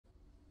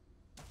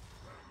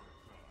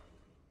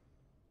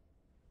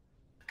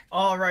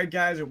All right,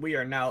 guys, we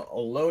are now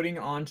loading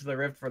onto the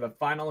Rift for the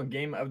final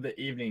game of the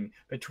evening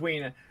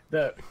between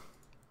the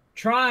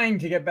trying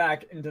to get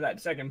back into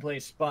that second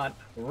place spot,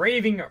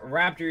 Raving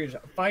Raptors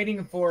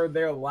fighting for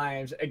their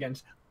lives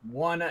against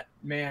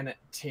one-man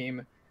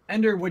team.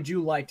 Ender, would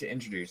you like to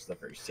introduce the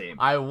first team?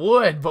 I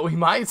would, but we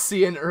might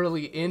see an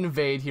early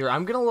invade here.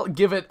 I'm going to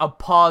give it a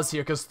pause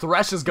here because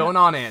Thresh is going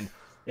on in.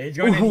 Yeah, he's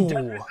going in. He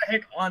does the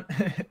hick on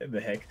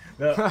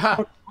the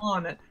hook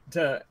on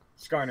to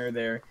Skarner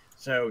there.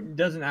 So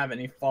doesn't have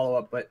any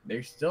follow-up, but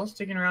they're still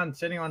sticking around,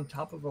 sitting on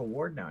top of a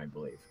ward now, I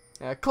believe.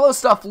 Yeah, close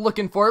stuff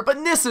looking for it,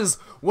 but this is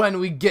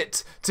when we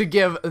get to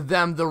give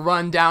them the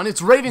rundown.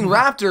 It's Raving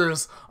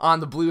Raptors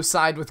on the blue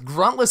side with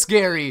Gruntless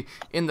Gary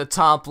in the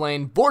top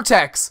lane,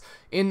 Vortex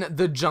in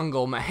the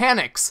jungle,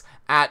 Mechanics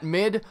at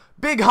mid,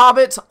 Big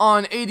Hobbit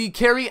on AD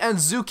carry, and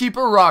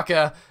Zookeeper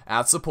Raka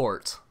at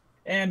support.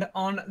 And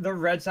on the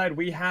red side,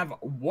 we have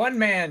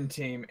one-man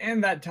team.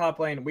 In that top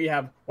lane, we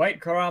have White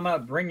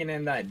Karama bringing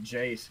in that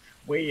Jace.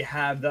 We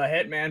have the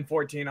Hitman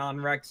 14 on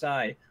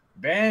Rek'Sai.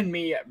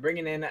 Banmi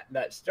bringing in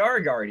that Star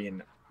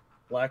Guardian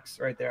flex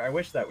right there. I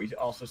wish that we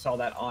also saw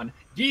that on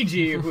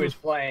DG, who is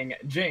playing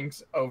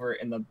Jinx over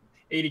in the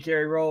AD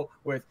carry role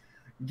with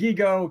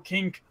Gigo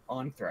Kink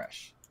on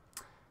Thresh.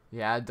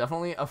 Yeah,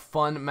 definitely a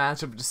fun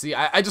matchup to see.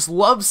 I just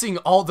love seeing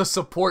all the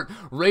support.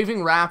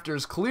 Raving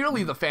Raptors,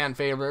 clearly the fan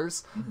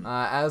favors,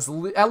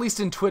 at least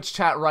in Twitch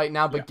chat right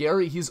now. But yeah.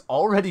 Gary, he's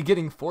already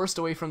getting forced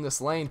away from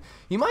this lane.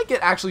 He might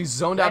get actually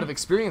zoned out of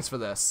experience for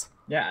this.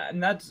 Yeah,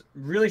 and that's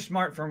really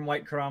smart from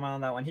White Karama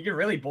on that one. He could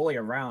really bully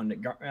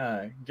around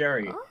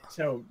Gary.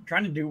 So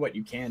trying to do what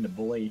you can to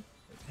bully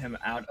him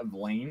out of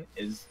lane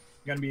is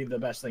going to be the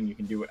best thing you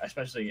can do,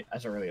 especially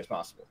as early as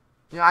possible.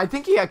 Yeah, I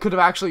think he could have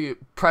actually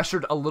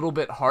pressured a little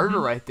bit harder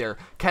right there.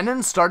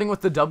 Kennen starting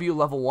with the W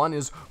level 1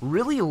 is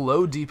really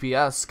low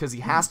DPS because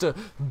he has to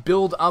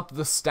build up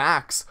the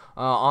stacks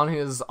on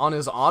his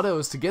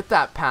autos to get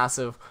that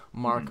passive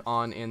mark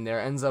on in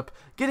there. Ends up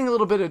getting a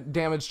little bit of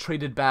damage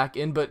traded back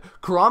in, but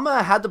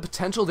Karama had the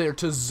potential there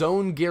to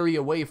zone Gary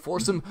away,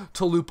 force him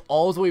to loop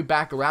all the way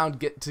back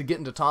around, get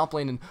into top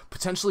lane, and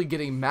potentially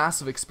get a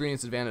massive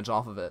experience advantage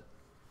off of it.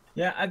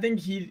 Yeah, I think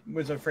he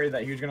was afraid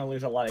that he was going to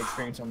lose a lot of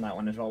experience on that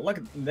one as well. Look,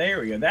 there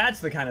we go. That's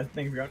the kind of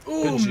thing we're going,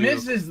 ooh,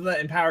 misses the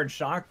empowered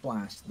shock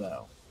blast,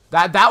 though.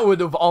 That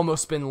would have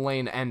almost been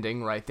lane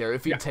ending right there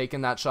if he'd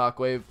taken that shock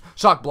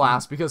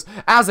blast, because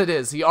as it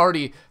is, he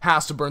already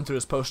has to burn through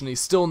his potion. He's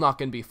still not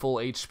going to be full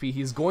HP.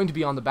 He's going to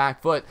be on the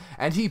back foot,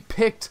 and he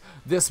picked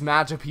this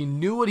matchup. He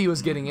knew what he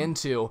was getting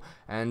into,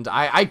 and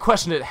I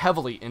questioned it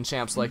heavily in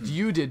Champs, like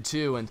you did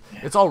too, and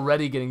it's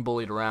already getting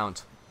bullied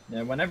around.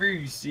 Yeah, whenever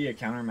you see a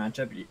counter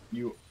matchup,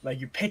 you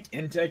pick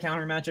into a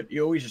counter matchup,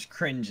 you always just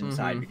cringe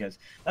inside because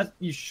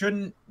you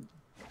shouldn't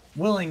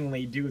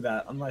willingly do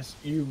that unless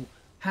you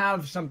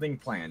have something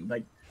planned.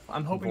 Like,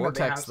 I'm hoping Vortex,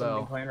 that they have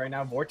something planned right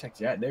now.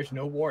 Vortex, yeah, there's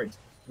no wards.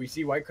 We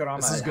see White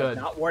Karama has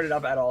not warded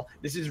up at all.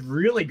 This is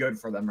really good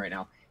for them right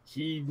now.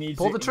 He needs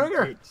to pull the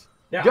trigger. Engage.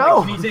 Yeah, go.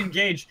 Like, he needs to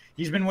engage.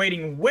 He's been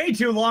waiting way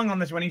too long on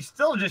this one. He's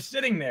still just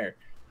sitting there.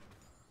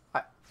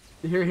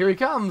 Here he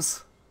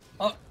comes.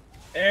 Oh,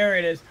 there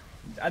it is.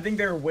 I think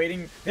they're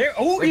waiting.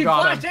 Oh, he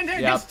flashed into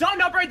it. He's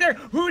stunned up right there.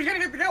 Who's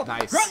going to get the kill?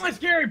 Nice. Gruntless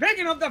Gary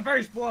picking up the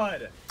first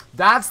blood.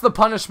 That's the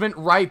punishment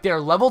right there.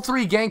 Level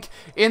 3 gank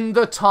in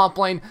the top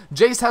lane.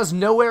 Jace has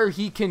nowhere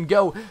he can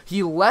go.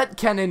 He let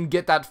Kennen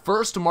get that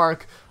first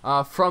mark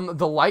from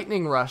the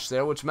lightning rush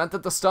there, which meant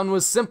that the stun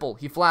was simple.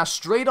 He flashed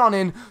straight on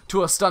in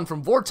to a stun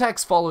from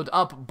Vortex, followed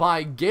up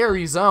by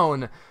Gary's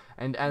own,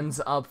 and ends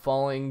up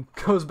falling,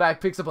 goes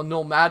back, picks up a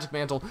null magic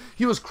mantle.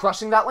 He was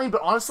crushing that lane, but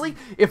honestly,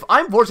 if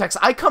I'm Vortex,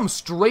 I come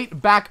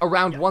straight back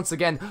around once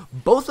again.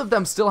 Both of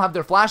them still have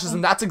their flashes,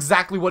 and that's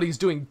exactly what he's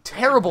doing.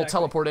 Terrible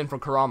teleport in from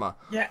Karama.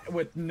 Yeah,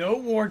 with no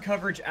ward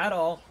coverage at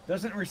all,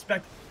 doesn't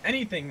respect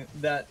anything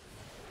that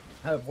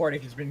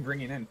Vortex has been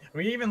bringing in. I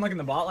mean, even look in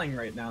the bot lane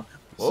right now.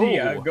 See,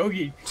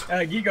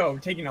 Gigo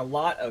taking a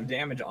lot of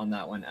damage on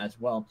that one as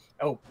well.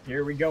 Oh,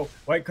 here we go.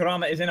 White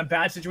Karama is in a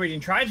bad situation.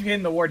 Tries to hit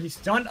in the ward. He's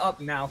stunned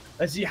up now.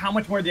 Let's see how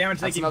much more damage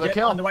they can get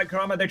on the White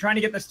Karama. They're trying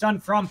to get the stun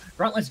from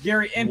Gruntless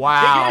Gary in.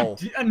 Wow.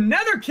 They get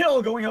another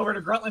kill going over to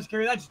Gruntless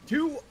Gary. That's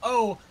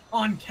 2-0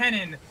 on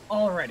Kennen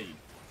already.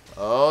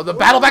 Oh, the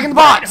battle back in the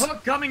bot.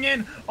 Hook coming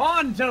in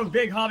onto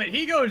Big Hobbit.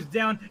 He goes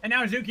down, and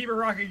now Zookeeper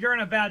Raka, you're in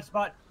a bad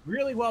spot.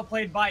 Really well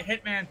played by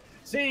Hitman.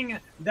 Seeing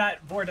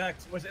that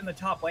Vortex was in the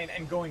top lane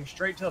and going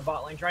straight to the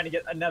bot lane, trying to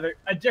get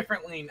a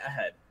different lane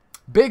ahead.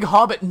 Big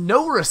Hobbit,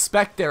 no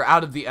respect there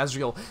out of the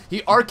Ezreal.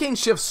 He arcane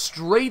shifts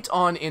straight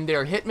on in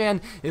there.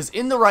 Hitman is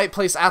in the right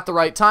place at the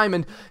right time,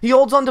 and he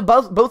holds on to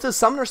both his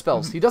summoner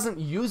spells. He doesn't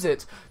use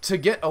it to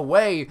get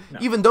away,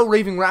 even though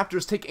Raving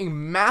Raptors take a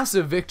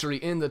massive victory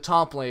in the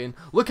top lane.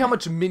 Look how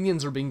much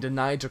minions are being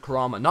denied to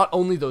Karama. Not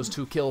only those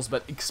 2 kills,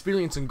 but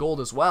experience and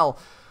gold as well.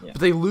 But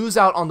they lose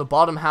out on the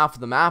bottom half of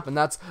the map, and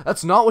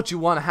that's not what you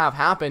want to have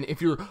happen if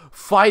you're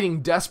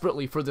fighting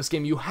desperately for this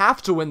game. You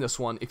have to win this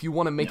one if you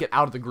want to make it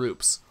out of the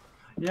groups.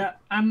 Yeah,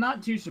 I'm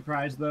not too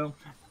surprised though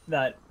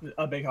that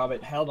a Big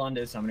Hobbit held on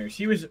to his summoners.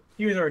 He was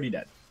already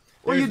dead.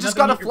 Well, you just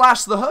gotta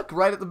flash the hook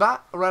right off the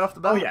bat.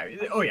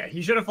 Oh yeah,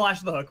 he should have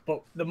flashed the hook.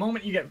 But the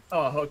moment you get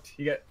hooked,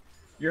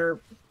 you're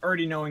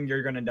already knowing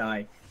you're gonna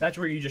die. That's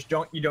where you just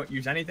don't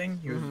use anything.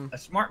 He was a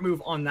smart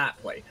move on that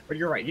play. But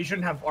you're right, he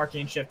shouldn't have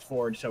arcane shift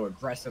forward so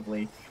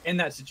aggressively in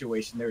that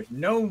situation. There's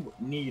no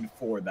need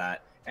for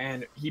that,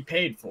 and he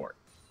paid for it.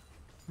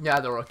 Yeah,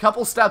 there were a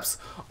couple steps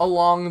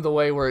along the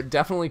way where it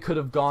definitely could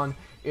have gone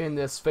in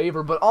this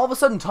favor, but all of a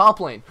sudden top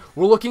lane,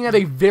 we're looking at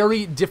a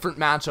very different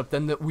matchup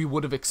than that we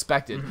would have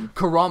expected.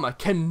 Kurama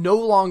can no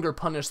longer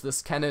punish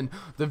this Kennen.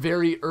 The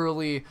very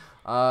early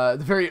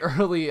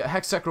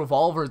Hextech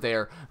Revolver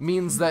there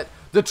means that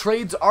the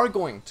trades are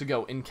going to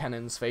go in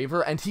Kennen's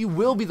favor, and he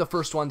will be the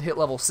first one to hit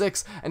level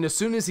 6, and as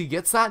soon as he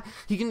gets that,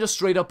 he can just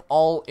straight up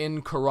all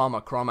in Kurama.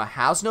 Kurama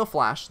has no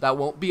flash, that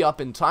won't be up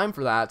in time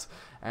for that,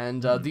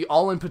 and the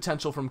all-in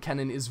potential from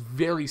Kennen is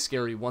very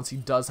scary once he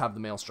does have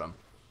the Maelstrom.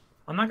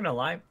 I'm not gonna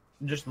lie,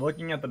 just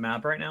looking at the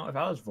map right now, if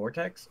I was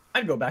Vortex,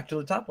 I'd go back to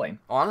the top lane.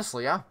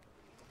 Honestly, yeah.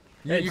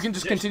 You can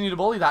just continue to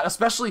bully that,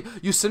 especially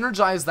you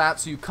synergize that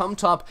so you come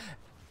top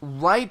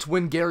right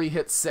when Gary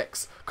hits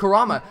 6.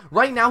 Kurama,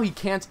 right now he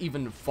can't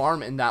even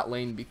farm in that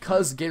lane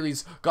because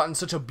Gary's gotten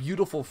such a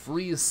beautiful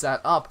freeze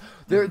set up.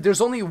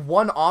 There's only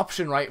one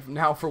option right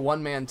now for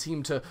one-man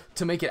team to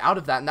make it out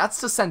of that, and that's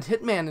to send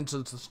Hitman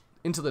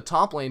into the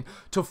top lane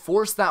to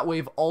force that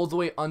wave all the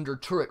way under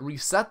turret,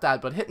 reset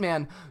that, but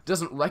Hitman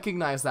doesn't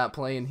recognize that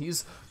play, and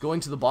he's going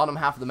to the bottom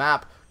half of the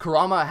map.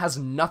 Kurama has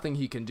nothing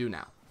he can do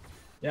now.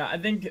 Yeah, I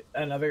think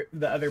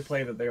the other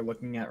play that they're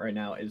looking at right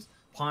now is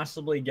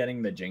possibly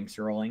getting the Jinx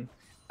rolling.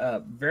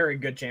 Very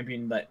good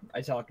champion that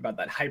I talked about,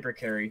 that hyper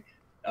carry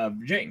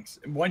of Jinx.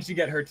 Once you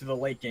get her to the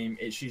late game,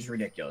 she's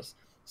ridiculous.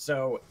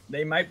 So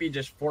they might be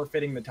just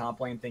forfeiting the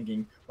top lane,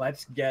 thinking,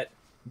 let's get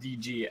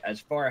DG as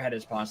far ahead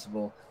as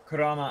possible.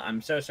 Kurama,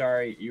 I'm so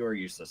sorry, you are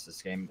useless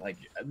this game. Like,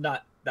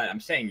 not that I'm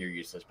saying you're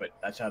useless, but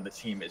that's how the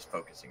team is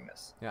focusing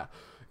this. Yeah.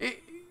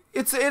 It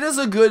is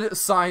a good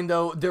sign,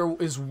 though. There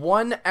is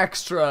one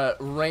extra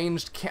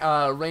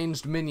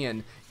ranged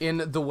minion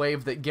in the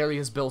wave that Gary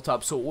has built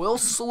up, so it will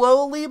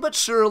slowly but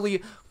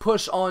surely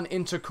push on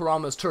into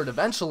Kurama's turret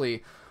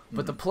eventually.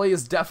 But the play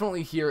is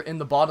definitely here in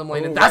the bottom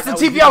lane, and that's the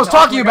TP I was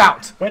talking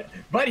about!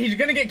 But he's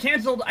gonna get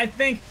canceled, I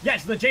think.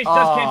 Yes, the chase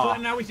does cancel it,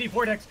 and now we see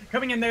Vortex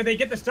coming in there. They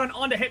get the stun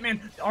onto Hitman.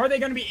 Are they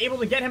gonna be able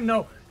to get him?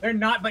 No, they're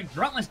not, but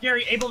Gruntless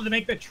Gary able to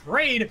make the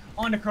trade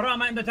onto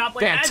Kurama in the top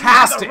lane.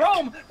 Fantastic! As the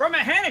roam from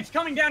Mechanics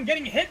coming down,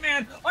 getting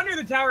Hitman under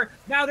the tower.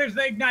 Now there's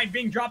the Ignite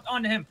being dropped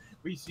onto him.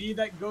 We see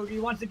that Gogi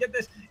wants to get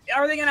this.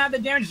 Are they gonna have the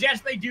damage? Yes,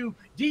 they do.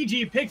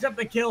 DG picks up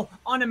the kill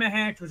onto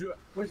Mechanics, which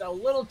was a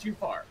little too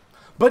far.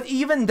 But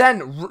even then,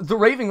 the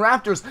Raving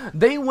Raptors,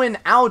 they win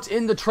out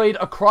in the trade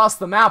across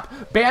the map.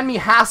 Banmi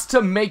has to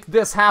make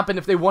this happen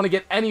if they want to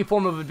get any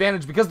form of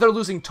advantage because they're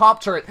losing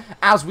top turret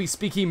as we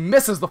speak. He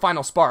misses the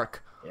final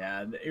spark.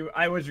 Yeah,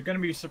 I was going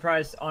to be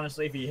surprised,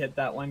 honestly, if he hit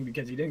that one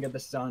because he didn't get the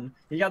stun.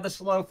 He got the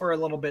slow for a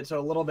little bit, so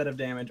a little bit of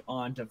damage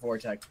onto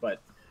Vortex.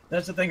 But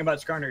that's the thing about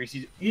Skarner,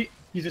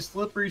 he's a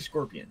slippery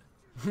scorpion.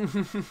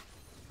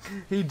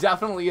 He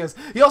definitely is.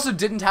 He also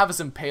didn't have his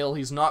Impale.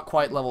 He's not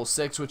quite level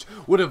 6, which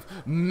would have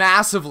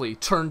massively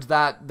turned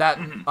that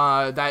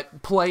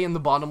play in the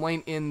bottom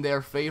lane in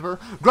their favor.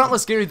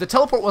 Gruntless Gary, the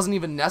teleport wasn't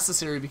even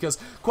necessary because,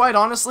 quite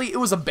honestly, it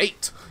was a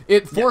bait.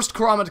 It forced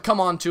Kurama to come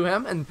on to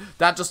him, and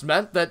that just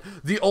meant that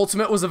the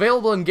ultimate was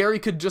available, and Gary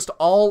could just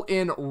all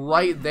in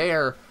right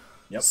there.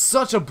 Yep.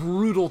 Such a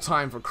brutal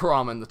time for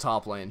Kurama in the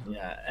top lane.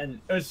 Yeah,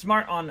 and it was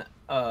smart on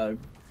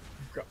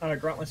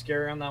Gruntless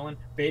Gary on that one,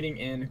 baiting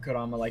in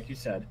Kurama like you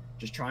said,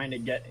 just trying to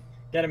get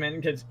him in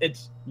because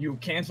you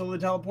cancel the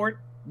teleport,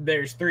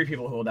 there's 3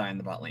 people who will die in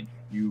the bot lane.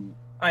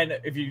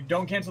 If you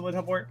don't cancel the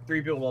teleport,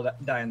 3 people will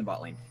die in the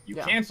bot lane. You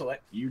cancel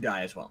it, you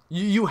die as well.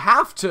 You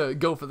have to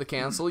go for the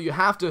cancel. You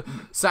have to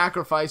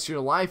sacrifice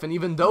your life, and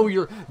even though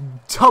you're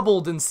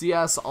doubled in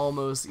CS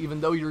almost,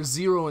 even though you're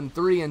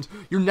 0-3, and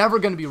you're never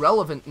going to be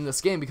relevant in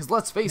this game, because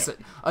let's face it,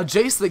 a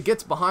Jace that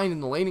gets behind in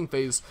the laning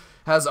phase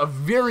has a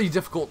very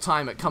difficult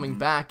time at coming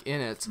back in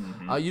it.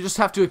 You just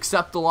have to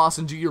accept the loss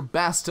and do your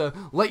best to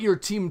let your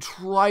team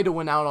try to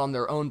win out on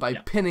their own by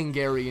pinning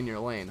Gary in your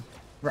lane.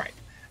 Right,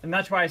 and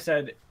that's why I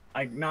said,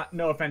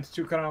 no offense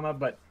to Kurama,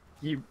 but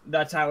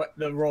that's how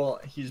the role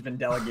he's been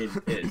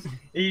delegated is.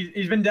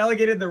 He's been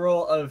delegated the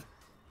role of,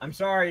 I'm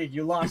sorry,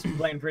 you lost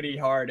playing pretty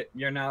hard.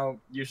 You're now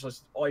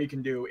useless. All you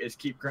can do is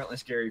keep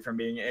Gruntless Gary from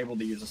being able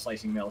to use a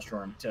Slicing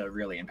Maelstrom to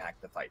really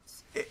impact the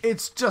fights.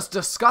 It's just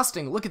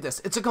disgusting. Look at this.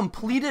 It's a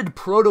completed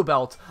Proto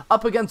Belt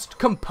up against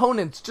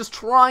components just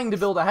trying to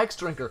build a Hex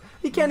Drinker.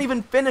 He can't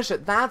even finish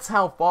it. That's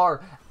how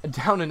far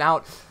down and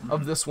out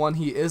of this one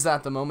he is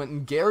at the moment.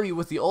 And Gary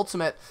with the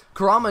ultimate,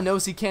 Kurama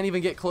knows he can't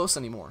even get close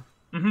anymore.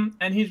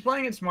 And he's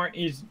playing it smart.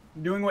 He's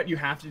doing what you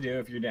have to do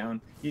if you're down.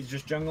 He's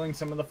just jungling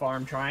some of the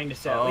farm, trying to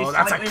set at least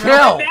that's a slightly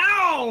kill!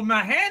 Now,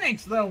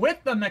 Mechanics, though,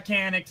 with the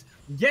Mechanics,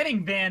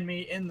 getting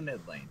Banmi in the mid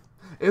lane.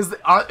 Is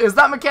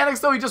that mechanics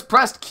though? He just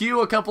pressed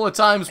Q a couple of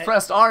times,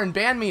 pressed R, and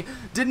banned me.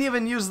 Didn't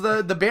even use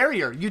the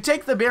barrier. You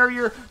take the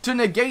barrier to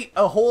negate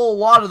a whole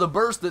lot of the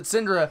burst that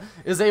Syndra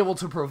is able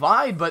to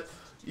provide, but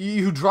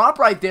you drop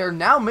right there.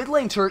 Now mid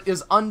lane turret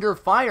is under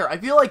fire. I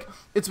feel like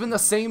it's been the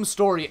same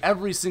story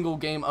every single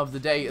game of the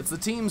day. It's the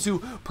teams who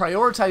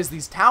prioritize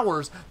these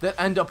towers that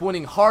end up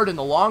winning hard in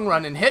the long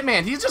run. And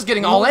Hitman, he's just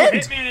getting all in.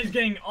 Hitman is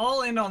getting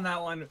all in on that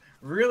one.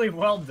 Really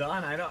well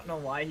done. I don't know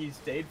why he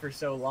stayed for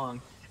so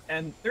long.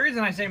 And the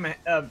reason I say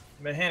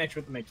mechanics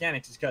with the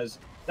mechanics is because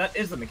that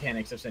is the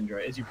mechanics of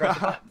Syndra, is you press a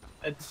button.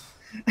 It's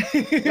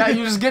yeah,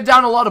 you just get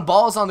down a lot of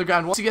balls on the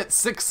ground. Once you get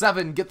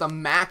 6-7, get the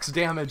max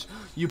damage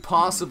you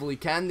possibly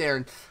can there.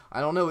 And I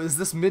don't know, is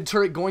this mid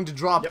turret going to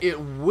drop? Yep. It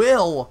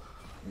will.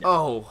 Yep.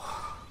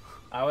 Oh.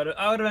 I would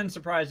have been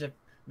surprised if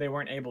they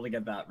weren't able to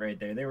get that right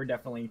there. They were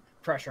definitely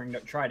pressuring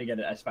to try to get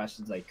it as fast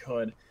as they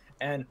could.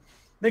 And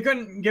they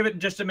couldn't give it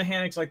just a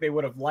mechanics like they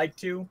would have liked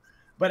to.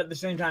 But at the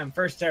same time,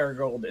 first tower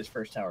gold is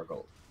first tower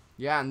gold.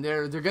 Yeah, and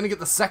they're going to get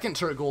the second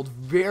turret gold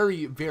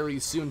very, very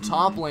soon.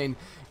 Top lane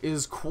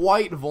is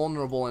quite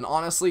vulnerable, and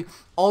honestly,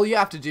 all you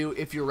have to do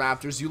if you're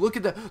Raptors, you look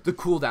at the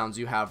cooldowns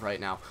you have right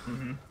now.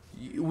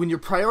 When you're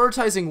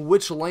prioritizing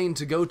which lane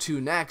to go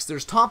to next,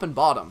 there's top and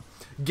bottom.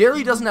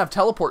 Gary doesn't have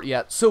teleport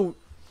yet, so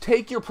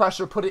take your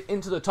pressure, put it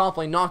into the top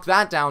lane, knock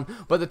that down.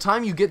 By the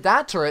time you get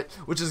that turret,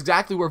 which is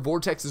exactly where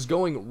Vortex is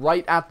going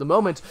right at the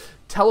moment,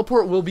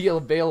 teleport will be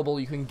available.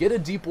 You can get a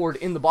deep ward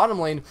in the bottom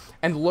lane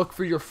and look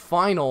for your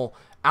final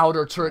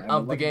outer turret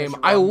of the game.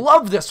 I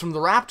love this from the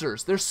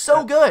Raptors. They're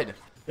so good.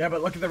 Yeah,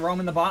 but look at the roam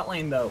in the bot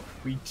lane, though.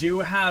 We do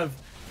have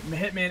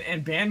Hitman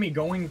and Banmi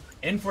going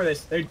in for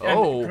this.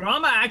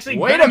 Kurama actually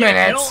wait a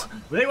minute.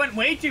 They went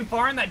way too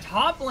far in that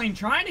top lane,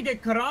 trying to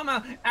get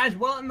Kurama as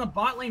well in the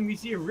bot lane. We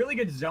see a really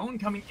good zone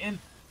coming in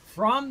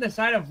from the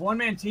side of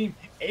one-man team,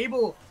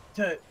 able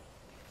to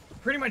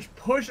pretty much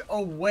push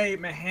away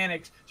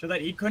mechanics so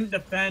that he couldn't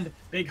defend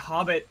Big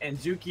Hobbit and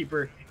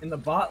Zookeeper in the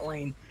bot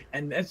lane.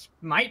 And this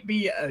might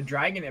be a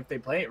dragon if they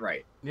play it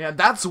right. Yeah,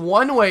 that's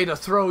one way to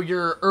throw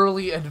your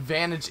early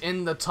advantage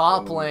in the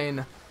top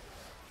lane.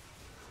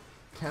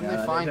 Can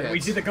they find it? We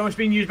see the ghost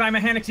being used by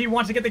mechanics. He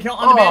wants to get the kill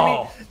on the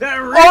Banmi.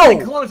 They're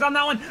really close on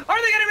that one.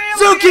 Are they going to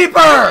be able to get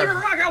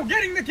Zookeeper! Rocco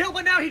getting the kill,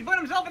 but now he's put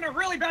himself in a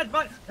really bad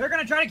spot. They're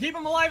going to try to keep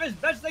him alive as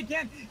best they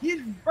can.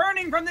 He's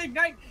burning from the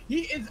ignite.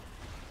 He is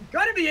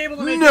going to be able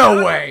to make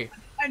no way.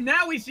 And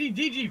now we see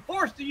DG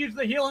forced to use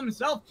the heal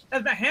himself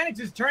as Mechanics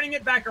is turning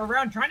it back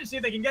around, trying to see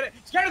if they can get it.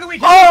 Scatter the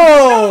weekend.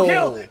 Oh!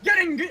 Kill,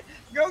 getting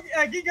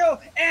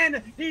Gigo and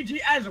DG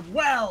as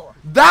well.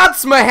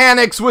 That's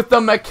Mechanics with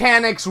the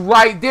mechanics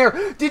right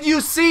there. Did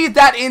you see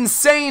that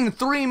insane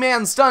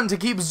 3-man stun to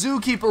keep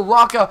Zookeeper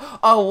Raka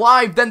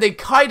alive? Then they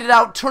kite it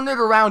out, turn it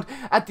around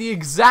at the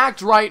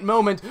exact right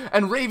moment,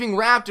 and Raving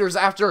Raptors,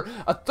 after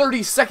a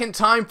 30-second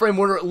time frame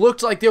where it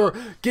looked like they were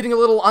getting a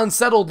little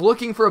unsettled,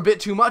 looking for a bit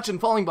too much and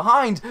falling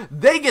behind,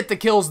 they get the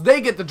kills, they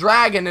get the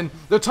dragon, and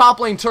the top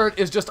lane turret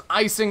is just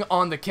icing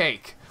on the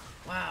cake.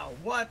 Wow,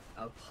 what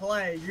a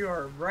play. You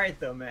are right,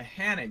 though.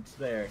 Mechanics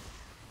there.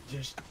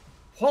 Just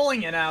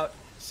pulling it out,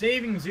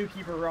 saving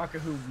Zookeeper Raka,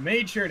 who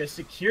made sure to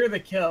secure the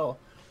kill.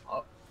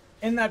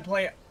 In that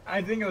play,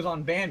 I think it was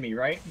on Banmi,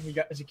 right? He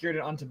secured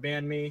it onto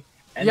Banmi.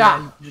 And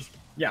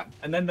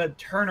and then the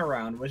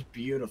turnaround was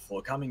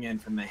beautiful, coming in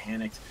from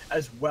Mechanics,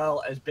 as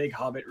well as Big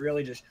Hobbit,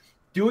 really just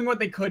doing what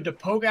they could to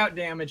poke out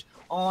damage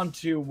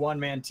onto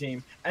one-man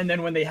team. And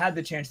then when they had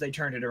the chance, they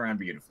turned it around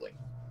beautifully.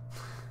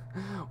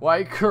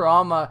 White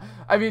Kurama,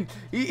 I mean,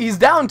 he's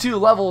down 2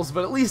 levels,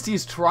 but at least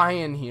he's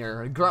trying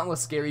here.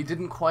 Gruntless Gary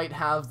didn't quite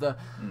have the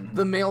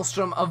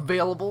Maelstrom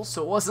available,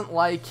 so it wasn't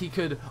like he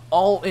could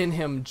all-in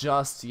him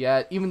just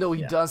yet, even though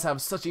he does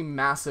have such a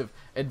massive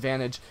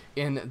advantage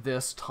in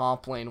this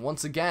top lane.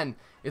 Once again,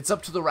 it's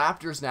up to the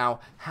Raptors now.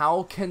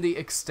 How can they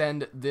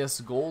extend this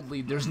gold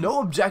lead? There's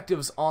no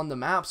objectives on the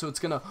map, so it's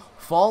going to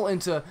fall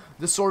into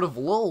this sort of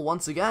lull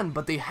once again,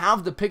 but they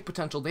have the pick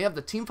potential, they have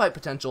the teamfight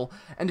potential,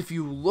 and if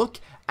you look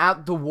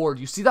at the ward,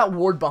 you see that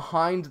ward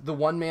behind the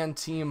one-man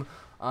team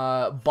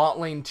bot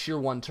lane tier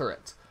 1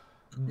 turret.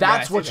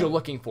 That's what you're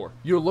looking for.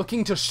 You're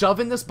looking to shove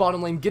in this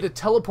bottom lane, get a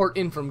teleport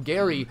in from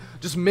Gary,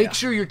 just make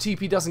sure your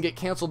TP doesn't get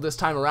canceled this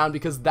time around,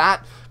 because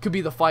that could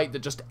be the fight that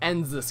just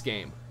ends this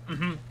game.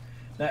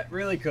 That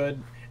really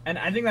could. And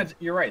I think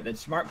you're right, that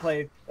smart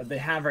play that they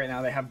have right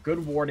now. They have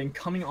good warding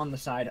coming on the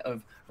side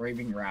of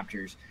Raving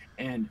Raptors.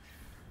 And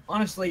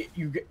honestly,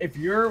 if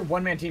you're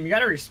one-man team, you got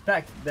to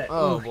respect that.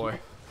 Oh, boy.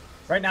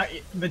 Right now,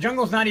 the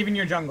jungle's not even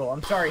your jungle.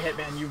 I'm sorry,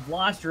 Hitman. You've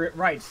lost your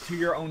rights to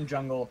your own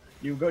jungle.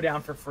 You go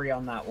down for free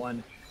on that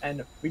one.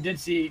 And we did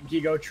see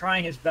Gigo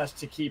trying his best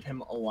to keep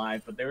him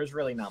alive, but there was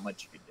really not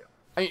much you could do.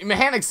 I mean,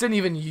 Mechanics didn't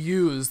even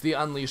use the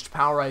unleashed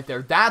power right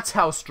there. That's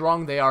how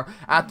strong they are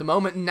at the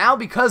moment. Now,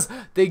 because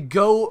they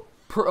go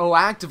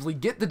proactively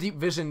get the deep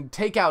vision,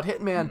 take out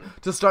Hitman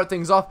to start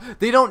things off.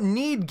 They don't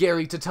need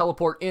Gary to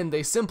teleport in.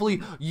 They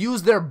simply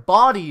use their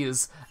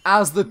bodies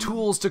as the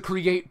tools to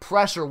create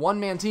pressure.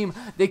 One-man team,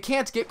 they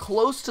can't get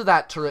close to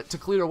that turret to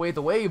clear away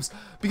the waves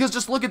because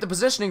just look at the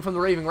positioning from the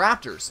Raving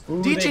Raptors.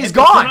 DG's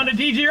gone! On to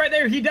DG right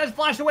there. He does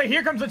flash away.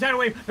 Here comes the tidal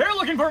wave. They're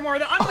looking for more.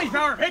 The Unleashed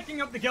Power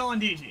picking up the kill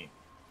on DG.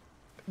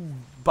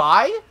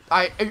 Bye?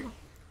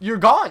 You're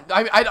gone.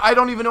 I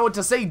don't even know what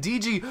to say.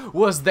 DG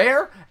was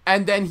there,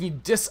 and then he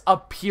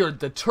disappeared.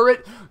 The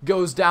turret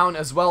goes down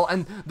as well,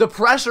 and the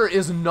pressure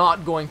is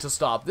not going to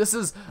stop. This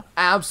is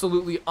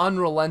absolutely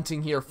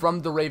unrelenting here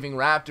from the Raving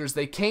Raptors.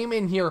 They came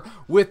in here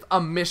with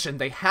a mission.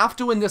 They have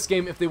to win this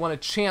game if they want a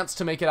chance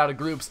to make it out of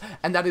groups,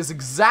 and that is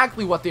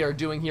exactly what they are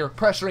doing here,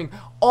 pressuring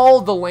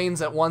all the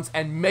lanes at once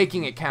and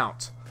making it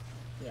count.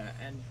 Yeah,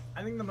 and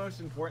I think the most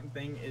important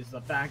thing is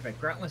the fact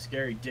that Gruntless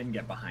Gary didn't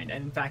get behind,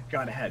 and in fact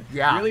got ahead.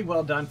 Yeah. Really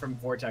well done from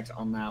Vortex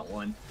on that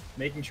one,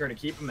 making sure to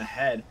keep him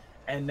ahead.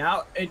 And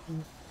now,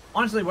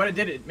 honestly, what it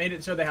did, it made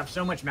it so they have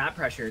so much map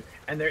pressure,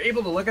 and they're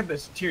able to look at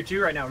this tier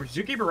 2 right now.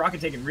 Zookeeper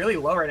Rocket taking really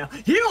low right now.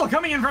 Heal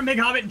coming in from Big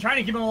Hobbit and trying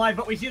to keep him alive,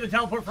 but we see the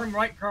teleport from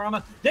White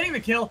Karama getting the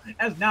kill,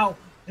 as now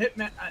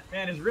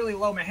Hitman is really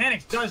low.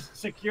 Mechanics does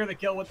secure the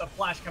kill with the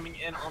flash coming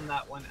in on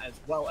that one, as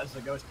well as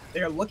the ghost.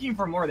 They are looking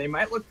for more. They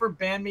might look for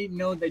Banmi.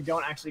 No, they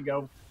don't actually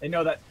go. They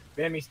know that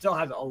Banmi still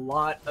has a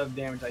lot of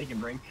damage that he can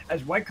bring.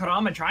 As White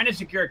Karama trying to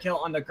secure a kill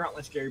on the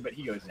Gruntless Gary, but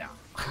he goes down.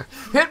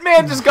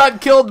 Hitman just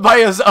got killed by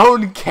his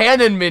own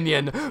cannon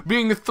minion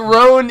being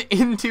thrown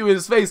into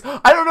his face.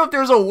 I don't know if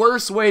there's a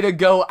worse way to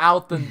go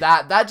out than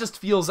that. That just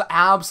feels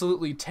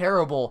absolutely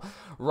terrible.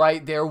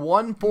 Right there,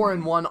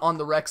 1-4-1 on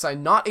the Rex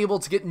side, not able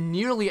to get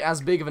nearly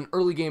as big of an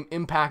early game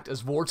impact as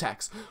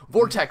Vortex.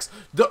 Vortex,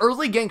 the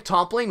early gank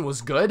top lane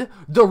was good.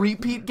 The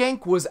repeat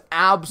gank was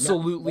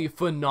absolutely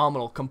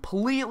phenomenal.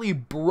 Completely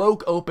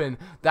broke open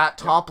that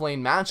top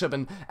lane matchup,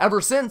 and ever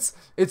since,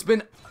 it's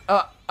been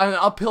an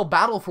uphill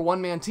battle for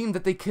one-man team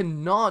that they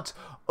cannot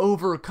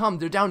overcome.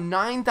 They're down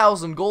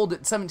 9,000 gold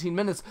at 17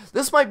 minutes.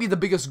 This might be the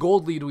biggest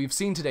gold lead we've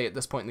seen today at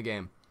this point in the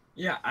game.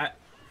 Yeah,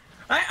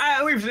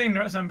 we've seen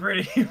some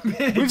pretty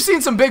big. We've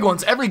seen some big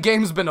ones. Every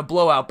game's been a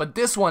blowout, but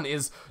this one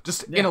is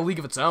just in a league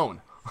of its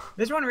own.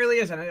 This one really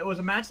is, and it was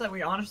a match that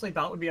we honestly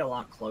thought would be a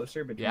lot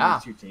closer between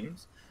these two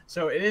teams.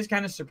 So it is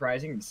kind of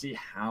surprising to see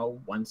how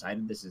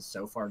one-sided this is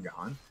so far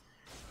gone.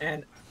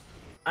 And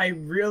I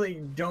really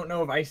don't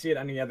know if I see it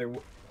any other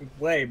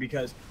way,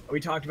 because we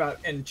talked about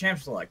in Champ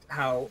Select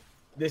how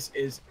this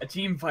is a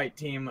team fight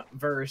team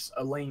versus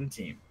a lane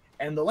team.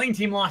 And the lane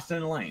team lost in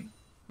the lane.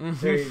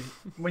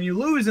 When you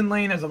lose in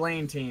lane as a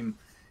lane team,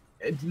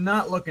 it's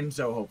not looking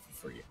so hopeful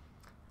for you.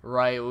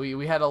 Right,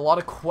 we had a lot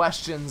of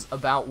questions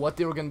about what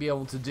they were going to be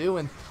able to do,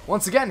 and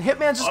once again,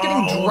 Hitman's just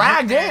getting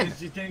dragged in.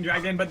 He's getting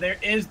dragged in, but there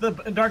is the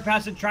Dark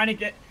Passage trying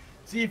to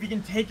see if he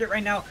can take it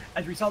right now,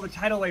 as we saw the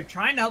tidal wave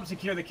trying to help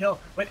secure the kill.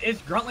 But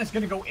is Gruntless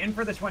going to go in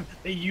for this one?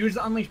 They use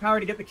the Unleashed Power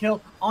to get the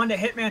kill onto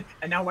Hitman,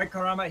 and now White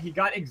Karama, he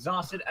got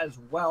exhausted as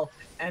well,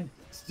 and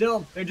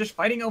still, they're just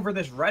fighting over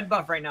this red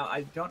buff right now.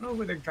 I don't know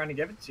who they're trying to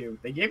give it to.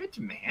 They gave it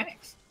to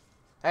Mechanics.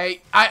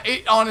 Hey,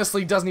 it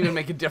honestly doesn't even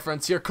make a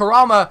difference here.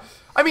 Karama,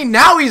 I mean,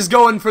 now he's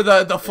going for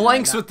the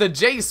flanks with the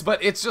Jace,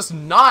 but it's just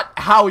not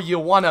how you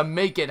want to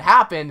make it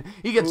happen.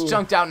 He gets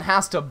chunked out and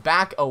has to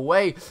back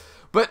away.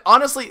 But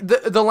honestly,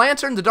 the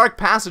Lantern, the Dark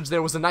Passage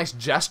there was a nice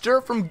gesture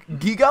from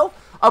Gigo,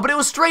 but it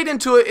was straight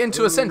into a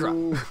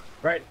Syndra.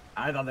 Right.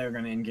 I thought they were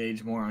going to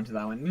engage more onto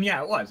that one. And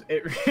yeah, it was.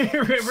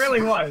 It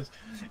really was.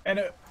 And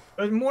it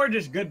was more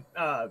just good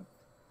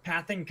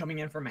pathing coming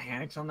in for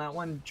Mechanics on that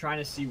one, trying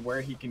to see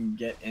where he can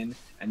get in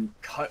and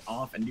cut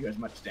off and do as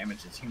much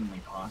damage as humanly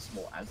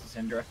possible as the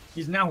Syndra.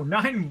 He's now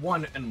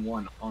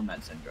 9-1-1 on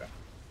that Syndra.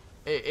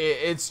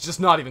 It's just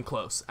not even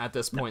close at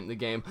this point in the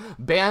game.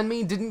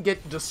 Banmi didn't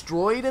get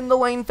destroyed in the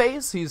lane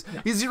phase. He's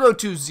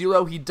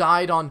 0-2-0. He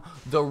died on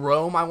the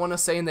roam, I want to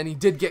say, and then he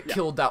did get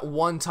killed that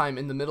one time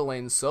in the middle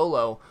lane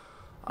solo.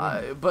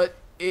 But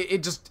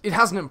it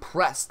hasn't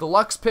impressed. The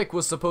Lux pick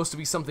was supposed to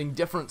be something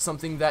different,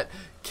 something that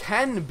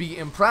can be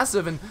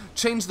impressive and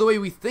change the way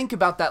we think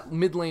about that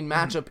mid lane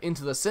matchup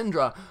into the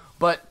Syndra.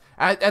 But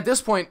at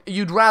this point,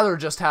 you'd rather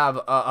just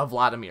have a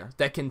Vladimir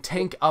that can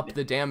tank up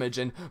the damage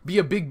and be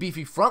a big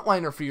beefy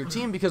frontliner for your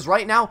team, because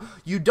right now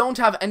you don't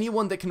have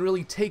anyone that can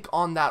really take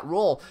on that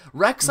role.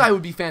 Rek'Sai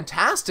would be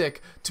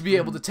fantastic to be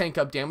able to tank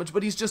up damage,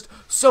 but he's just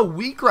so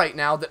weak right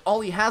now that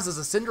all he has is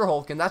a Cinder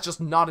Hulk, and that's just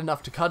not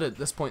enough to cut it at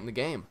this point in the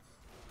game.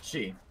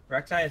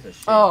 Rek'Sai is a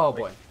she. Oh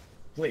boy.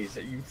 Please,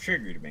 you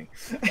triggered me.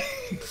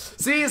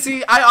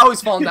 see, I always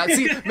fall in that.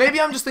 See,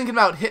 maybe I'm just thinking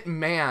about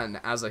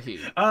Hitman as a he.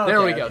 Oh, there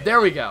okay, we go. okay. There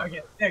we go.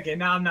 Okay,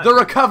 now I'm not. The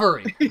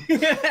recovery.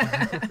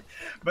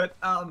 But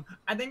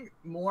I think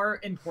more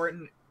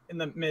important in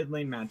the mid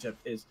lane matchup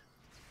is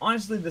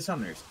honestly the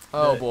summoners.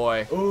 Oh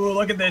boy. Ooh,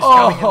 look at this.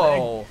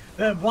 Oh.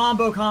 The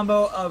Wombo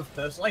combo of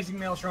the Slicing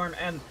Maelstrom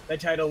and the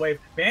Tidal Wave.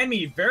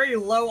 Banmi very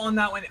low on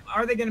that one.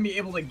 Are they going to be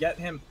able to get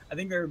him? I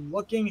think they're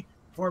looking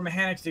for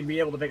Mechanics to be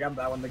able to pick up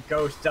that one. The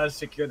Ghost does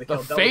secure the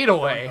kill. The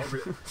fadeaway.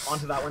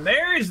 Onto that one.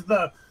 There's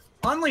the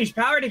Unleashed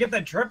Power to get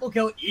the triple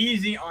kill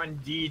easy on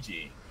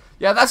DG.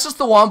 Yeah, that's just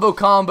the wombo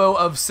combo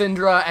of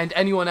Syndra and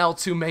anyone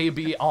else who may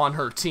be on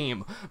her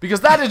team.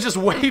 Because that is just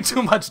way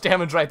too much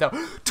damage right there.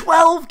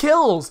 12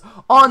 kills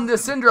on the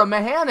Syndra.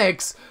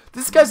 Mechanics,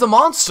 this guy's a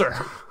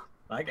monster.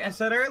 Like I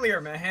said earlier,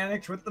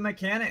 Mechanics with the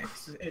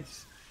mechanics.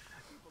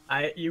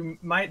 You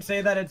might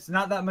say that it's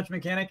not that much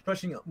mechanics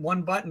pushing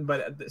one button,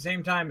 but at the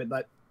same time,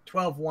 that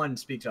 12-1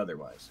 speaks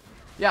otherwise.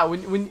 Yeah,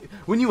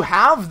 when you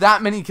have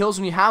that many kills,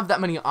 when you have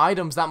that many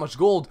items, that much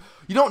gold,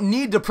 you don't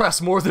need to press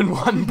more than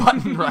one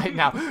button right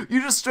now.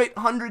 You just straight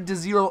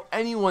 100-0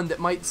 anyone that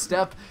might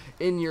step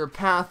in your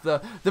path.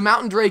 The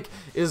Mountain Drake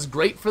is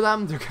great for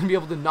them. They're going to be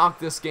able to knock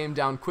this game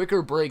down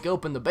quicker, break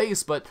open the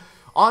base, but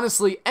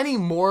honestly, any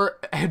more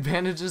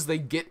advantages they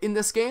get in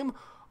this game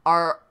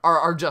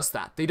are just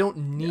that. They don't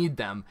need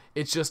them.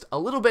 It's just a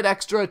little bit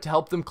extra to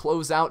help them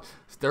close out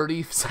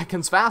 30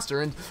 seconds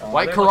faster. And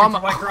White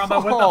Kurama with the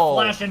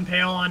flash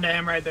impale onto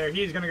him right there.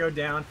 He's gonna go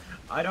down.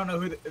 I don't know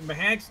who the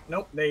Mechanics.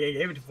 Nope, they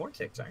gave it to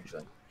Vortex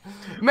actually.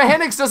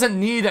 Mechanics doesn't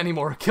need any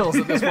more kills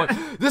at this point.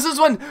 This is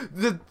when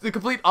the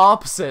complete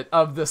opposite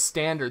of the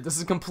standard. This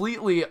is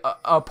completely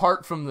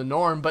apart from the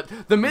norm, but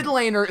the mid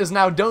laner is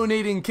now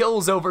donating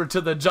kills over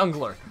to the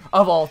jungler,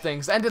 of all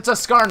things. And it's a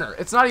Skarner.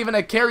 It's not even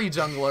a carry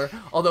jungler,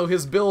 although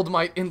his build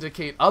might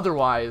indicate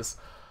otherwise.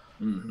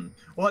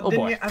 Well,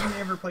 haven't you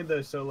ever played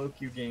those solo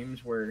queue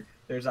games where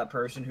there's that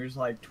person who's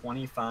like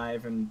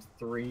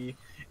 25-3,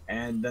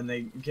 and then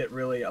they get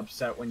really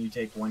upset when you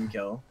take one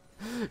kill?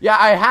 Yeah,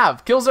 I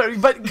have. Kills are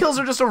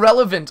just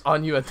irrelevant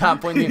on you at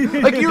that point.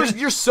 Like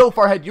you're so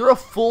far ahead. You're a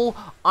full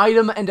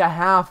item and a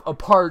half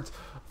apart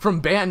from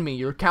Ban Me,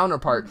 your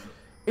counterpart.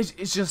 It's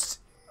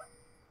just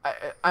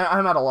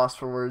I'm at a loss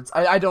for words.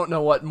 I don't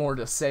know what more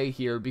to say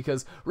here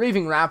because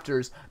Raving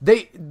Raptors,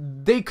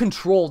 they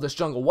control this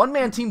jungle.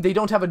 One-man team, they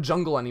don't have a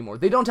jungle anymore.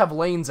 They don't have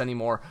lanes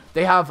anymore.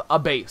 They have a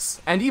base.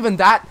 And even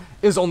that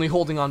is only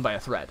holding on by a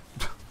thread.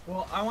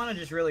 Well, I want to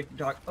just really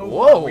talk. Oh,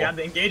 whoa! We have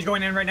the engage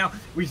going in right now.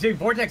 We see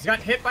Vortex got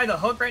hit by the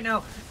hook right now.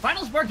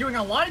 Final Spark doing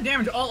a lot of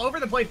damage all over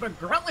the place, but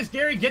Gruntless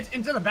Gary gets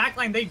into the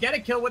backline. They get a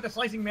kill with the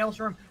Slicing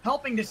Maelstrom,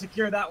 helping to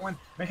secure that one.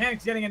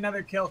 Mechanics getting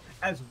another kill,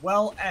 as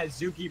well as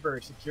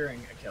Zookeeper securing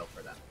a kill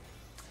for them.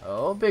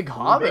 Oh, big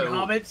Hobbit. Big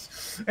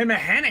Hobbits. And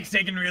Mechanics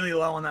taking really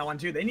low on that one,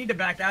 too. They need to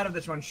back out of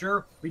this one.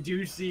 Sure, we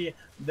do see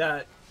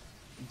that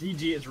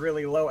DG is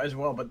really low as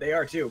well, but they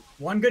are, too.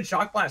 One good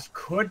Shock Blast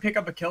could pick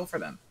up a kill for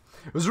them.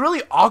 It was a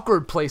really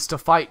awkward place to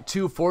fight,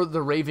 too, for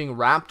the Raving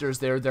Raptors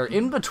there. They're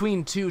in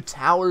between two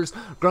towers.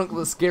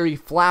 Gruntless Gary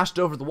flashed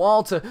over the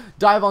wall to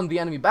dive on the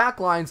enemy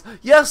backlines.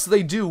 Yes,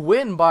 they do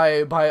win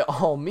by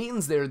all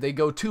means there. They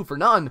go 2 for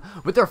none.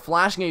 With their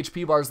flashing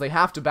HP bars, they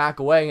have to back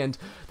away, and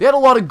they had a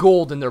lot of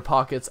gold in their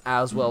pockets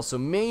as well. So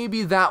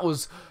maybe that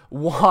was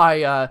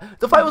why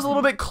the fight was a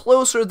little bit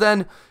closer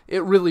than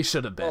it really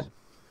should have been.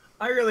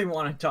 I really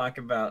want to talk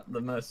about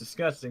the most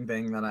disgusting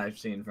thing that I've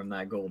seen from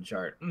that gold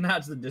chart, and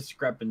that's the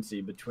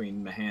discrepancy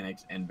between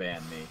Mechanics and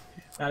Ban Me.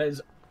 That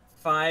is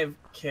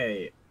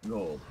 5k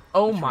gold.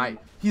 Oh my,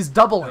 he's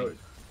doubling.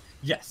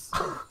 Yes.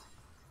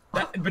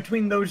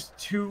 Between those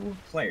two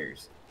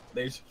players,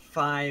 there's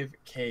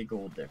 5k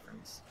gold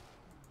difference.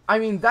 I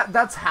mean,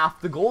 that's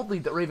half the gold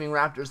lead that Raving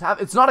Raptors have.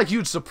 It's not a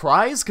huge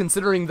surprise,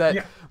 considering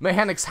that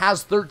Mechanics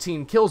has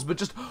 13 kills, but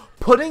just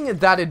putting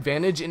that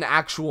advantage in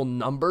actual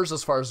numbers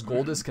as far as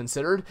gold is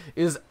considered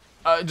is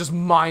just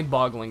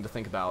mind-boggling to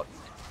think about.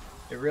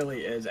 It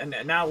really is. And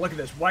now look at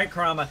this. White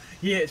Kurama,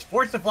 he is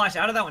forced to flash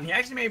out of that one. He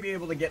actually may be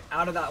able to get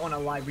out of that one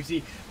alive. We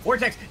see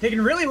Vortex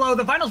taking really low.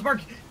 The Final Spark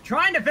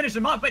trying to finish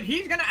him up, but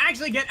he's going to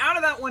actually get out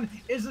of that one.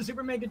 Is the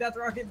Super Mega Death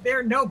Rocket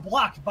there? No,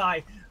 blocked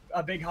by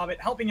a Big Hobbit,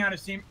 helping out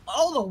his team.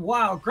 All the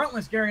while,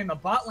 Gruntless Gary in the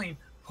bot lane,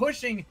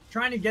 pushing,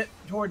 trying to get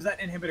towards that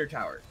inhibitor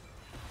tower.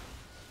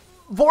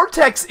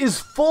 Vortex is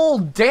full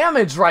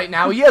damage right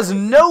now. He has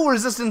no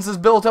resistances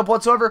built up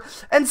whatsoever,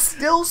 and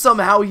still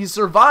somehow he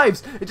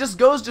survives. It just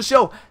goes to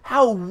show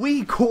how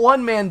weak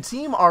one-man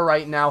team are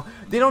right now.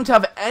 They don't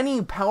have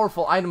any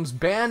powerful items.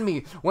 Ban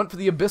Me went for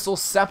the Abyssal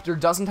Scepter,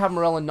 doesn't have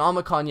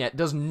Morellonomicon yet,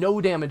 does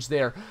no damage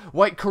there.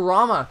 White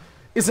Kurama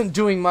isn't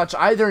doing much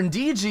either, and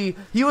DG,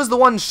 he was the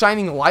one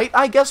shining light,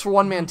 I guess, for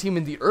one-man team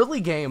in the early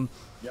game.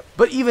 Yep.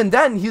 But even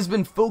then, he's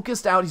been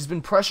focused out, he's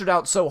been pressured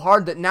out so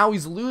hard that now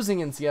he's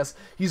losing in CS,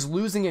 he's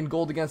losing in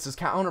gold against his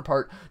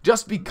counterpart,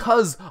 just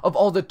because of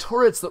all the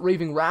turrets that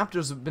Raving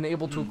Raptors have been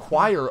able to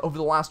acquire over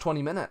the last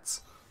 20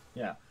 minutes.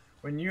 Yeah,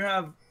 when you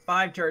have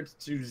 5 turrets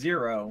to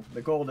 0,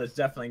 the gold is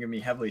definitely going to be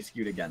heavily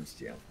skewed against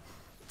you.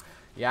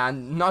 Yeah,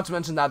 and not to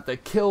mention that the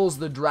kills,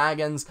 the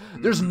dragons,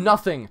 there's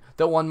nothing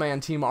that one-man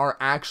team are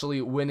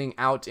actually winning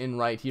out in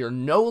right here.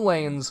 No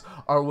lanes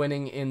are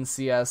winning in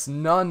CS.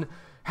 None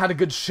had a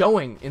good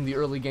showing in the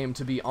early game,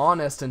 to be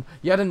honest, and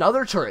yet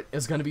another turret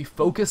is going to be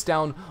focused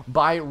down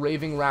by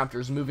Raving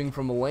Raptors, moving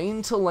from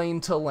lane to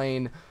lane to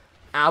lane,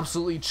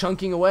 absolutely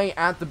chunking away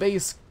at the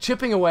base,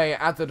 chipping away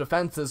at the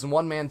defenses, and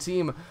one-man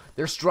team,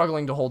 they're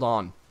struggling to hold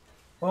on.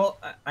 Well,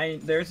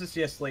 there's a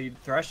CS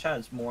lead. Thresh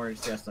has more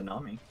CS than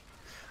Nami.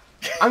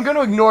 I'm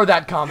gonna ignore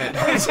that comment.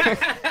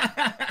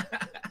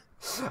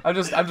 I'm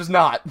just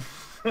not.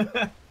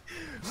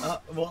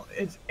 Well,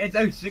 it's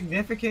a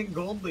significant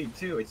gold lead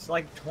too. It's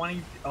like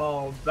 20.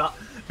 Oh,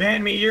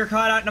 Ban Me, you're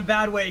caught out in a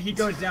bad way. He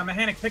goes down.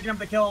 Mechanic's picking up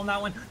the kill on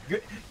that one.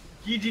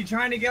 GG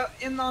trying to go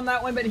in on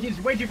that one, but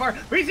he's way too far.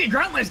 We see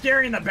Gruntless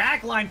Gary in the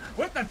back line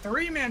with the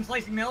 3-man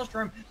slicing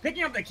Maelstrom,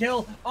 picking up the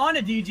kill on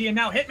a DG, and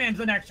now Hitman's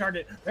the next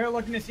target. They're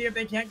looking to see if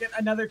they can't get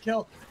another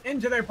kill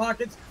into their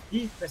pockets.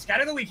 The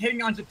Scout of the Week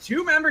hitting onto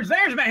 2 members.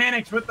 There's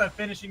Mechanics with the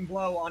finishing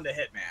blow onto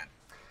Hitman.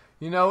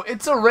 You know,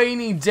 it's a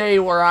rainy day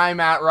where I'm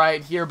at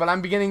right here, but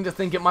I'm beginning to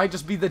think it might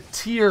just be the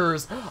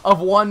tears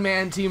of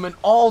one-man team and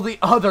all the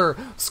other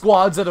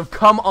squads that have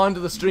come onto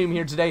the stream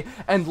here today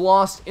and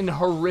lost in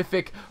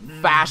horrific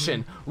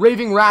fashion.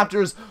 Raving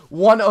Raptors,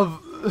 one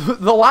of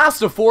the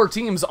last of 4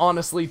 teams,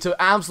 honestly, to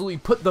absolutely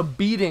put the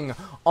beating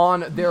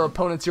on their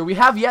opponents here. We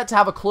have yet to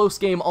have a close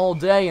game all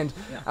day, and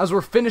as we're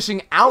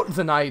finishing out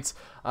the night,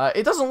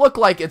 it doesn't look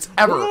like it's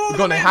ever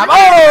going to happen.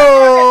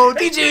 Oh,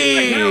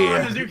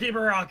 DG! On the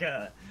Zookeeper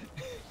Raka.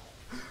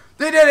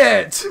 They did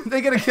it!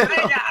 They get a kill. They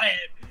got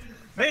it.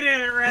 They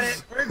did it,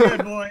 Reddit. We're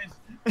good,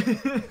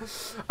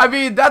 boys. I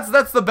mean,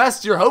 that's the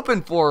best you're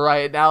hoping for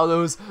right now.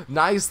 Those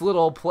nice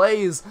little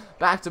plays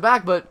back to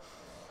back. But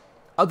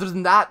other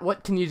than that,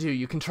 what can you do?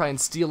 You can try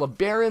and steal a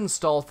Baron,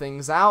 stall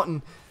things out,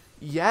 and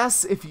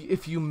yes,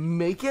 if you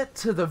make it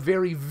to the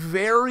very,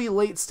 very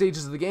late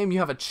stages of the game, you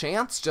have a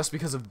chance just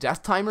because of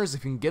death timers,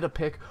 if you can get a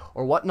pick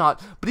or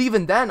whatnot. But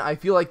even then, I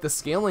feel like the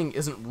scaling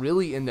isn't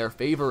really in their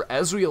favor.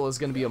 Ezreal is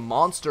going to be a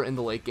monster in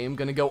the late game,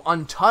 going to go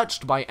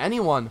untouched by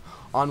anyone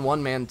on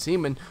one-man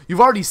team, and you've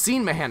already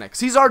seen Mechanics.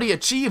 He's already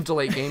achieved a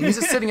late game. He's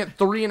just sitting at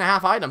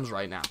 3.5 items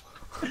right now.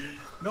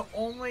 The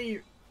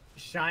only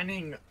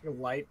shining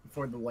light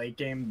for the late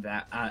game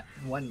that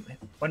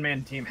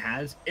one-man team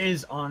has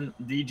is on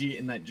DG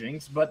in that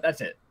Jinx, but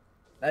that's it.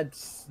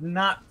 That's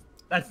not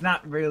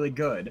really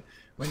good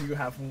when you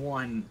have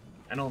one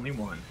and only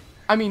one.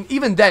 I mean,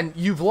 even then,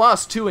 you've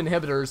lost 2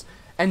 inhibitors,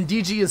 and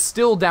DG is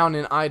still down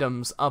in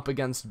items up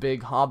against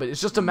Big Hobbit.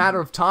 It's just a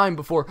matter of time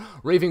before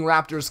Raving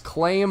Raptors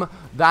claim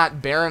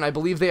that Baron. I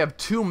believe they have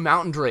 2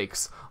 Mountain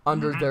Drakes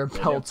under their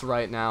belts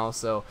right now,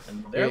 so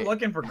and they're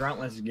looking for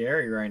Gruntless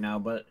Gary right now,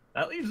 but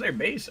that leaves their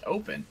base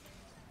open.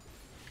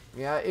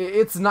 Yeah,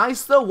 it's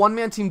nice though.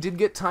 One-man team did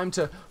get time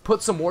to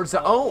put some wards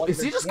down. Oh,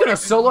 is he just gonna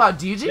solo out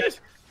DG?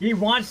 Yes, he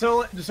wants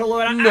to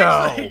solo it out. No,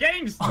 actually,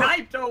 getting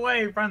sniped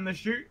away from the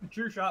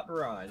true shot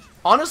barrage.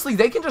 Honestly,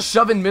 they can just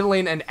shove in mid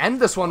lane and end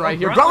this one right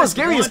here. Gruntless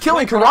Gary is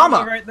killing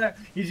Karama right there.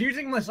 He's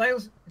using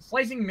the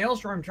slicing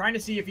Maelstrom, trying to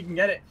see if he can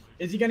get it.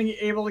 Is he going to be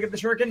able to get the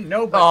shuriken?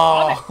 No,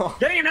 but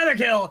getting another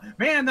kill.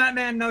 Man, that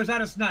man knows how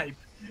to snipe.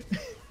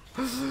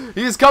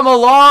 He's come a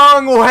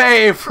long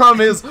way from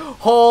his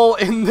hole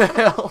in the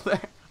hill there.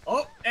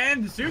 Oh,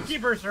 and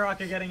Zookeeper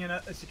Soraka getting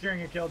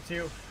securing a kill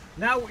too.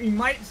 Now we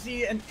might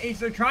see an ace.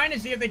 They're trying to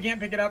see if they can't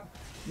pick it up.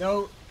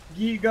 No,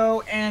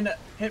 Gigo and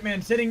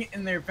Hitman sitting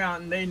in their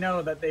fountain. They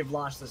know that they've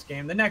lost this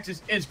game. The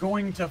Nexus is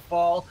going to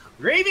fall.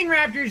 Raving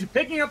Raptors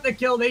picking up the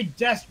kill they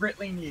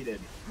desperately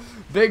needed.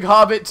 Big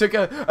Hobbit took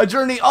a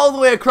journey all the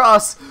way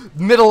across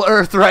Middle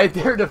Earth right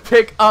there to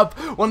pick up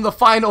one of the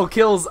final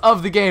kills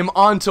of the game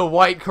onto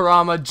White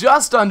Karama.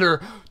 Just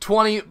under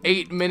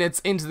 28 minutes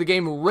into the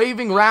game,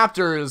 Raving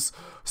Raptors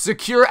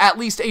secure at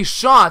least a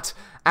shot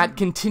at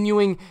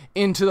continuing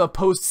into the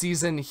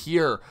postseason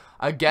here.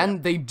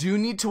 Again, they do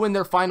need to win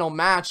their final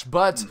match,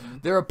 but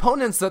their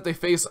opponents that they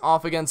face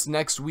off against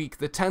next week,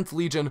 the 10th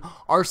Legion,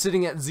 are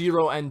sitting at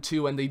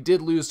 0-2, and they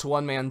did lose to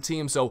one-man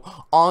team, so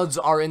odds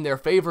are in their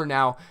favor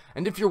now.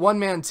 And if you're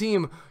one-man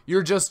team,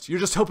 you're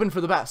just hoping for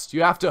the best.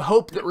 You have to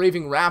hope that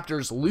Raving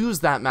Raptors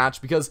lose that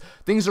match because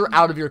things are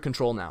out of your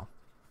control now.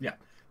 Yeah,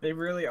 they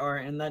really are,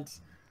 and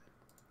that's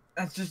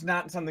just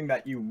not something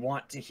that you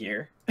want to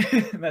hear.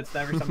 That's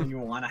never something you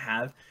want to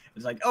have.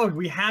 It's like, oh,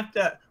 we have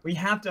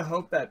to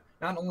hope that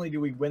not only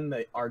do we win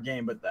our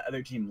game, but the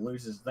other team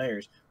loses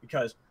theirs.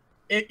 Because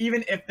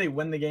even if they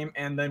win the game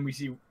and then we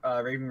see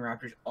Raving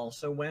Raptors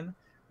also win,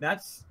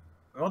 that'd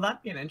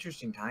be an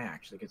interesting tie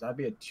actually, because that'd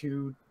be a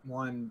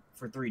 2-1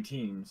 for 3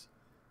 teams,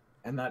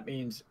 and that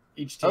means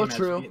each team has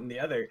beaten the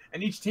other,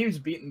 and each team's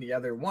beaten the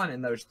other one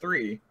in those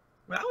 3.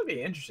 Well, that would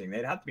be interesting.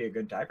 They'd have to be a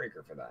good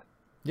tiebreaker for that.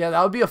 Yeah,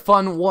 that would be a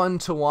fun one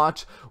to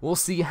watch. We'll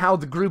see how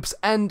the groups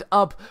end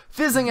up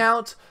fizzing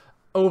out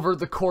over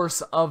the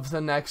course of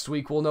the next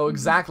week. We'll know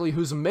exactly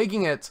who's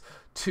making it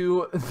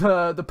to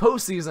the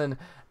postseason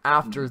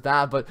after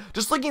that. But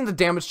just looking at the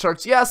damage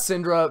charts, yes,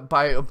 Syndra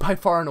by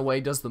far and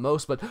away does the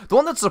most, but the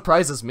one that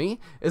surprises me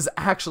is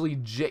actually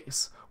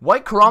Jace.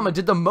 White Karama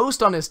did the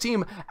most on his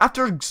team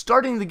after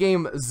starting the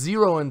game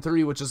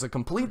 0-3, which is a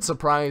complete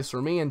surprise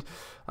for me, and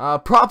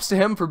props to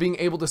him for being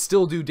able to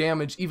still do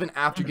damage even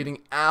after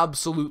getting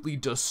absolutely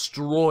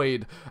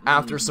destroyed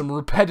after some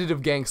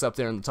repetitive ganks up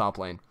there in the top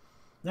lane.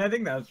 Yeah, I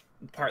think that's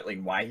partly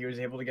why he was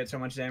able to get so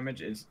much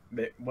damage, is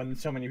that when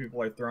so many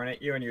people are thrown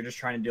at you and you're just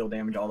trying to deal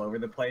damage all over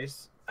the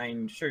place,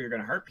 I'm sure you're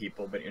going to hurt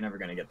people, but you're never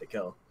going to get the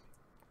kill.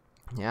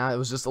 Yeah, it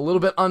was just a little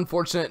bit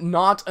unfortunate.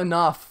 Not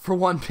enough for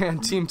one-man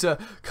team to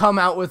come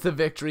out with the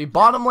victory.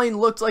 Bottom lane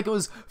looked like it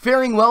was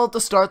faring well at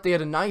the start. They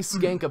had a nice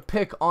gank, a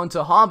pick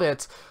onto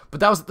Hobbit, but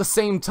that was at the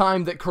same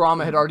time that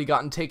Kurama had already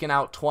gotten taken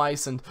out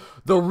twice, and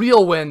the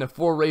real win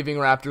for Raving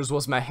Raptors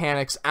was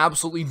Mechanics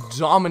absolutely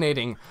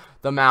dominating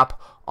the map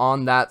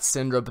on that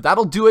Syndra. But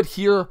that'll do it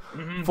here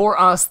for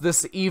us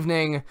this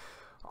evening.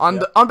 On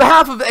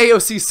behalf of the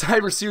AOC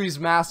Cyber Series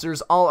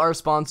Masters, all our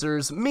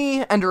sponsors,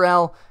 me,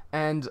 Enderell,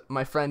 and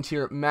my friend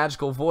here,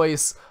 Magical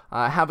Voice,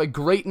 have a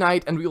great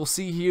night, and we will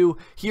see you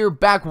here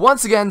back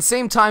once again,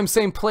 same time,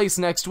 same place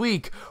next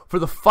week, for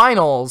the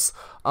finals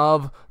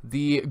of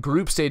the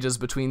group stages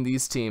between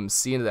these teams.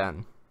 See you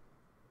then.